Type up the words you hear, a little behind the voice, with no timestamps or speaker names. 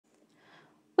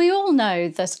all know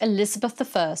that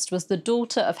Elizabeth I was the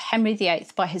daughter of Henry VIII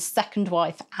by his second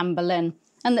wife, Anne Boleyn,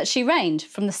 and that she reigned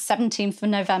from the 17th of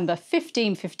November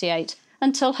 1558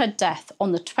 until her death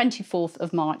on the 24th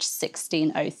of March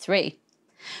 1603.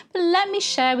 But let me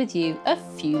share with you a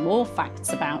few more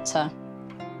facts about her.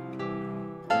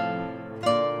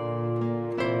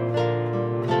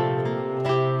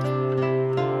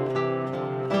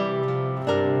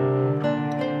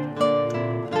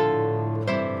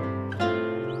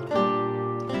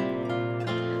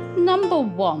 Number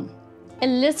 1.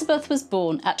 Elizabeth was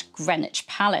born at Greenwich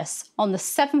Palace on the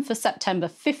 7th of September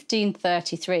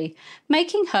 1533,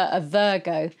 making her a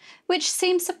Virgo, which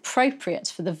seems appropriate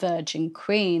for the Virgin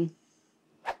Queen.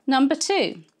 Number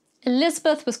 2.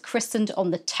 Elizabeth was christened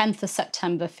on the 10th of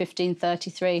September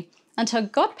 1533, and her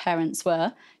godparents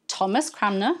were Thomas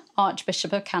Cranmer,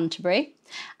 Archbishop of Canterbury,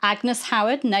 Agnes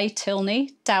Howard, née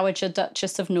Tilney, Dowager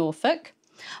Duchess of Norfolk,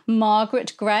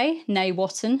 Margaret Grey, née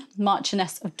Wotton,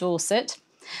 Marchioness of Dorset,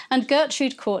 and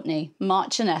Gertrude Courtenay,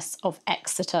 Marchioness of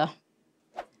Exeter.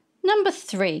 Number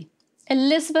 3.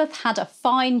 Elizabeth had a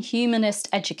fine humanist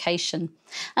education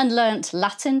and learnt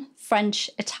Latin, French,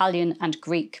 Italian and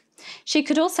Greek. She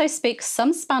could also speak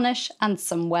some Spanish and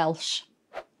some Welsh.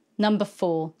 Number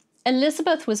 4.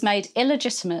 Elizabeth was made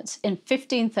illegitimate in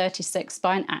 1536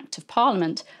 by an Act of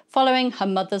Parliament, following her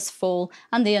mother's fall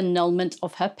and the annulment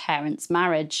of her parents'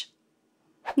 marriage.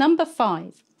 Number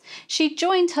 5. She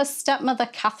joined her stepmother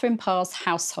Catherine Parr's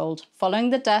household following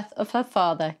the death of her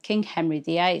father, King Henry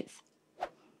VIII.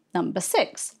 Number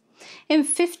 6. In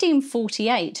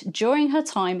 1548, during her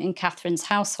time in Catherine's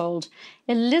household,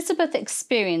 Elizabeth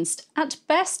experienced, at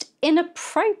best,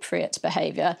 inappropriate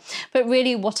behaviour, but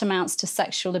really what amounts to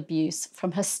sexual abuse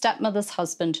from her stepmother's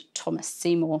husband, Thomas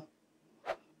Seymour.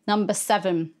 Number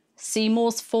 7.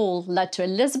 Seymour's fall led to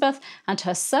Elizabeth and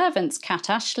her servants,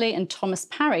 Cat Ashley and Thomas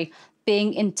Parry,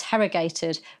 being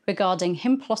interrogated regarding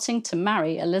him plotting to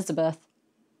marry Elizabeth.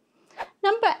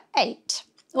 Number 8.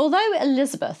 Although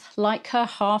Elizabeth, like her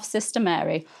half-sister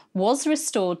Mary, was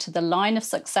restored to the line of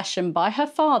succession by her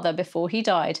father before he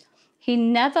died, he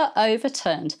never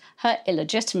overturned her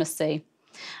illegitimacy.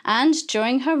 And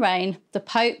during her reign, the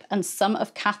Pope and some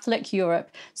of Catholic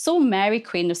Europe saw Mary,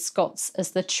 Queen of Scots,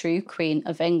 as the true Queen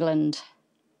of England.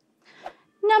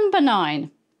 Number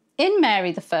 9. In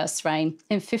Mary I's reign,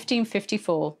 in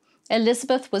 1554,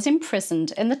 Elizabeth was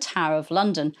imprisoned in the Tower of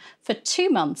London for 2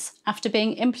 months after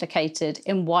being implicated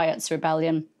in Wyatt's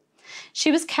rebellion. She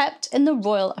was kept in the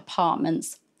royal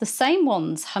apartments, the same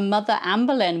ones her mother Anne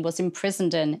Boleyn was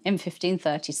imprisoned in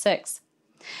 1536.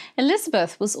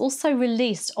 Elizabeth was also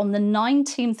released on the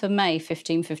 19th of May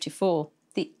 1554,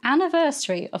 the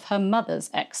anniversary of her mother's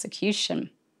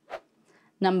execution.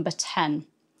 Number 10.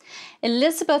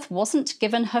 Elizabeth wasn't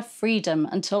given her freedom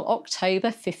until October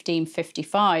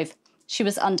 1555. She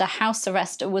was under house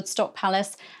arrest at Woodstock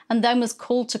Palace and then was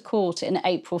called to court in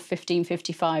April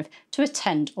 1555 to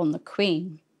attend on the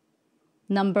Queen.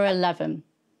 Number 11.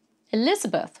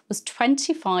 Elizabeth was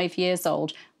 25 years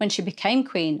old when she became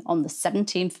Queen on the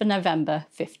 17th of November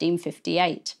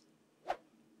 1558.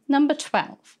 Number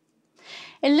 12.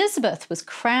 Elizabeth was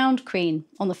crowned Queen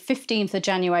on the 15th of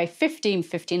January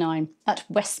 1559 at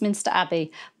Westminster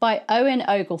Abbey by Owen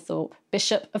Oglethorpe,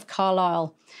 Bishop of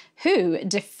Carlisle, who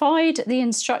defied the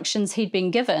instructions he'd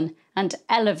been given and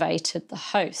elevated the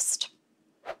host.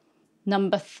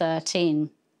 Number 13.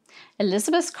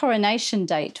 Elizabeth's coronation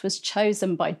date was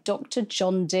chosen by Dr.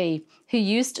 John Dee, who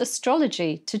used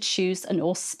astrology to choose an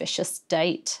auspicious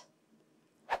date.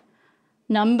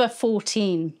 Number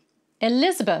 14.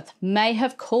 Elizabeth may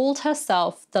have called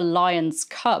herself the Lion's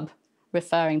Cub,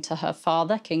 referring to her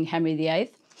father, King Henry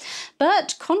VIII,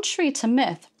 but contrary to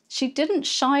myth, she didn't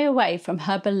shy away from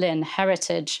her Boleyn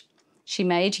heritage. She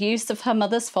made use of her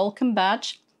mother's falcon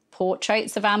badge,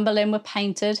 portraits of Anne Boleyn were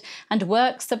painted, and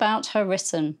works about her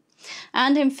written.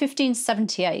 And in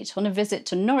 1578, on a visit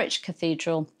to Norwich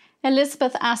Cathedral,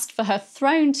 Elizabeth asked for her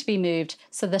throne to be moved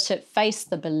so that it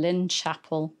faced the Boleyn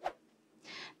Chapel.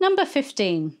 Number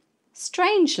 15.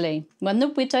 Strangely, when the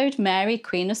widowed Mary,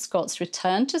 Queen of Scots,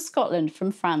 returned to Scotland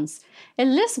from France,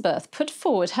 Elizabeth put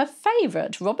forward her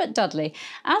favourite, Robert Dudley,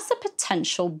 as a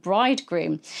potential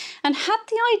bridegroom and had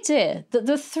the idea that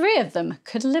the three of them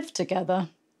could live together.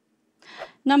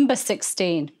 Number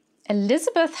 16.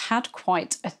 Elizabeth had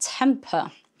quite a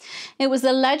temper. It was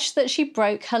alleged that she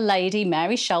broke her lady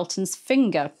Mary Shelton's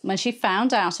finger when she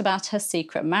found out about her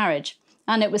secret marriage.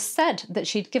 And it was said that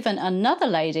she'd given another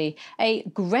lady a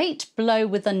great blow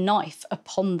with a knife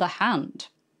upon the hand.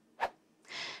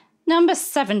 Number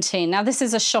 17. Now this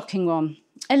is a shocking one.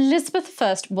 Elizabeth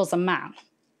I was a man.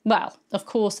 Well, of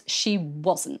course she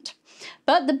wasn't.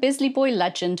 But the Bisley Boy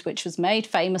legend, which was made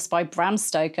famous by Bram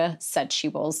Stoker, said she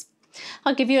was.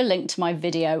 I'll give you a link to my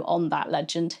video on that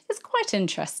legend. It's quite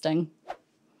interesting.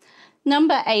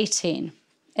 Number 18.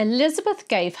 Elizabeth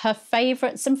gave her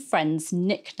favourites and friends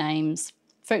nicknames.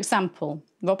 For example,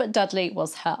 Robert Dudley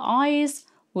was her eyes,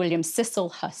 William Cecil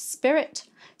her spirit,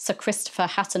 Sir Christopher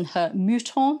Hatton her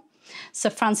mouton, Sir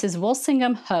Francis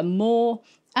Walsingham her moor,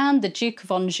 and the Duke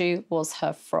of Anjou was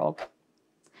her frog.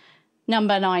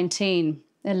 Number 19.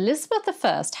 Elizabeth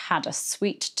I had a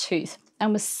sweet tooth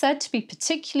and was said to be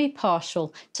particularly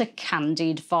partial to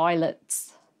candied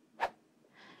violets.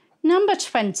 Number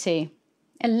 20.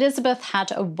 Elizabeth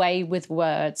had a way with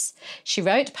words. She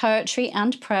wrote poetry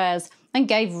and prayers and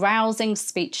gave rousing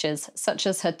speeches, such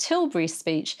as her Tilbury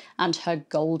speech and her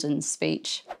Golden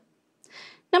speech.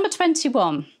 Number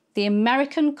 21. The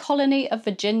American colony of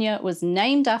Virginia was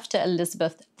named after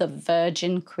Elizabeth, the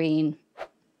Virgin Queen.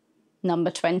 Number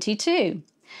 22.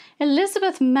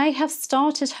 Elizabeth may have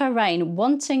started her reign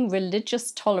wanting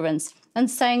religious tolerance and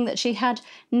saying that she had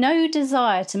no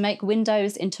desire to make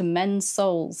windows into men's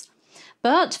souls.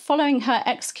 But following her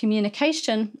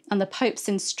excommunication and the Pope's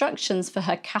instructions for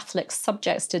her Catholic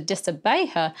subjects to disobey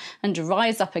her and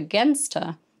rise up against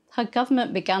her, her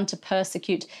government began to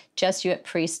persecute Jesuit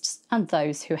priests and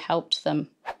those who helped them.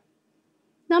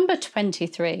 Number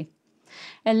 23.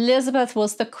 Elizabeth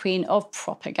was the queen of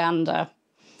propaganda.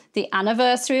 The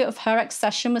anniversary of her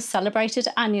accession was celebrated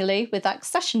annually with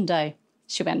Accession Day.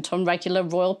 She went on regular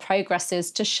royal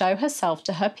progresses to show herself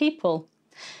to her people.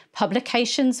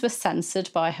 Publications were censored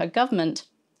by her government.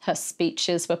 Her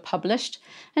speeches were published,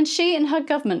 and she and her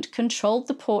government controlled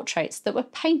the portraits that were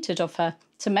painted of her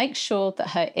to make sure that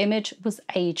her image was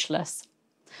ageless.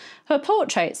 Her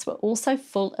portraits were also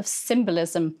full of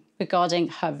symbolism regarding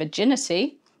her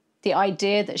virginity, the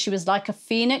idea that she was like a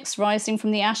phoenix rising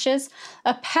from the ashes,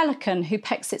 a pelican who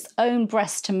pecks its own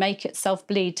breast to make itself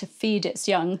bleed to feed its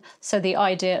young, so the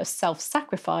idea of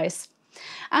self-sacrifice,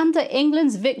 and that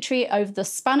England's victory over the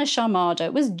Spanish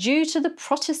Armada was due to the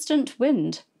Protestant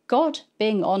wind, God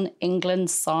being on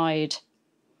England's side.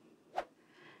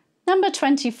 Number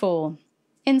 24.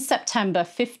 In September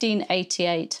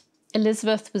 1588,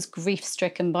 Elizabeth was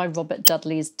grief-stricken by Robert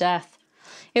Dudley's death.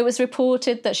 It was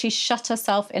reported that she shut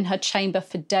herself in her chamber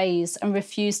for days and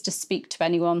refused to speak to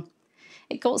anyone.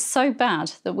 It got so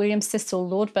bad that William Cecil,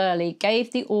 Lord Burleigh,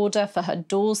 gave the order for her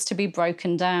doors to be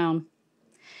broken down.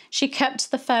 She kept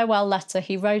the farewell letter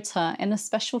he wrote her in a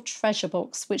special treasure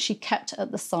box which she kept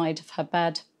at the side of her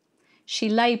bed. She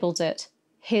labelled it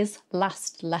his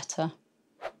last letter.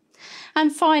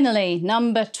 And finally,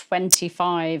 number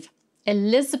 25.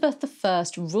 Elizabeth I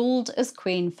ruled as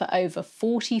queen for over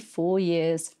 44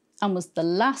 years and was the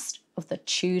last of the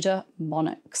Tudor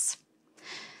monarchs.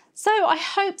 So I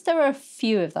hope there are a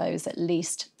few of those at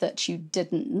least that you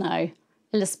didn't know.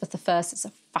 Elizabeth I is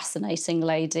a fascinating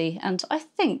lady and I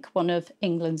think one of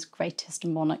England's greatest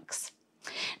monarchs.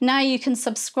 Now you can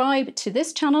subscribe to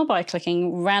this channel by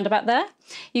clicking round about there.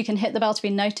 You can hit the bell to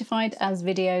be notified as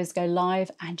videos go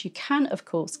live, and you can, of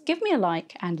course, give me a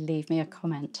like and leave me a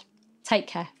comment. Take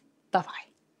care.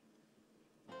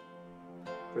 Bye-bye.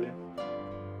 Brilliant.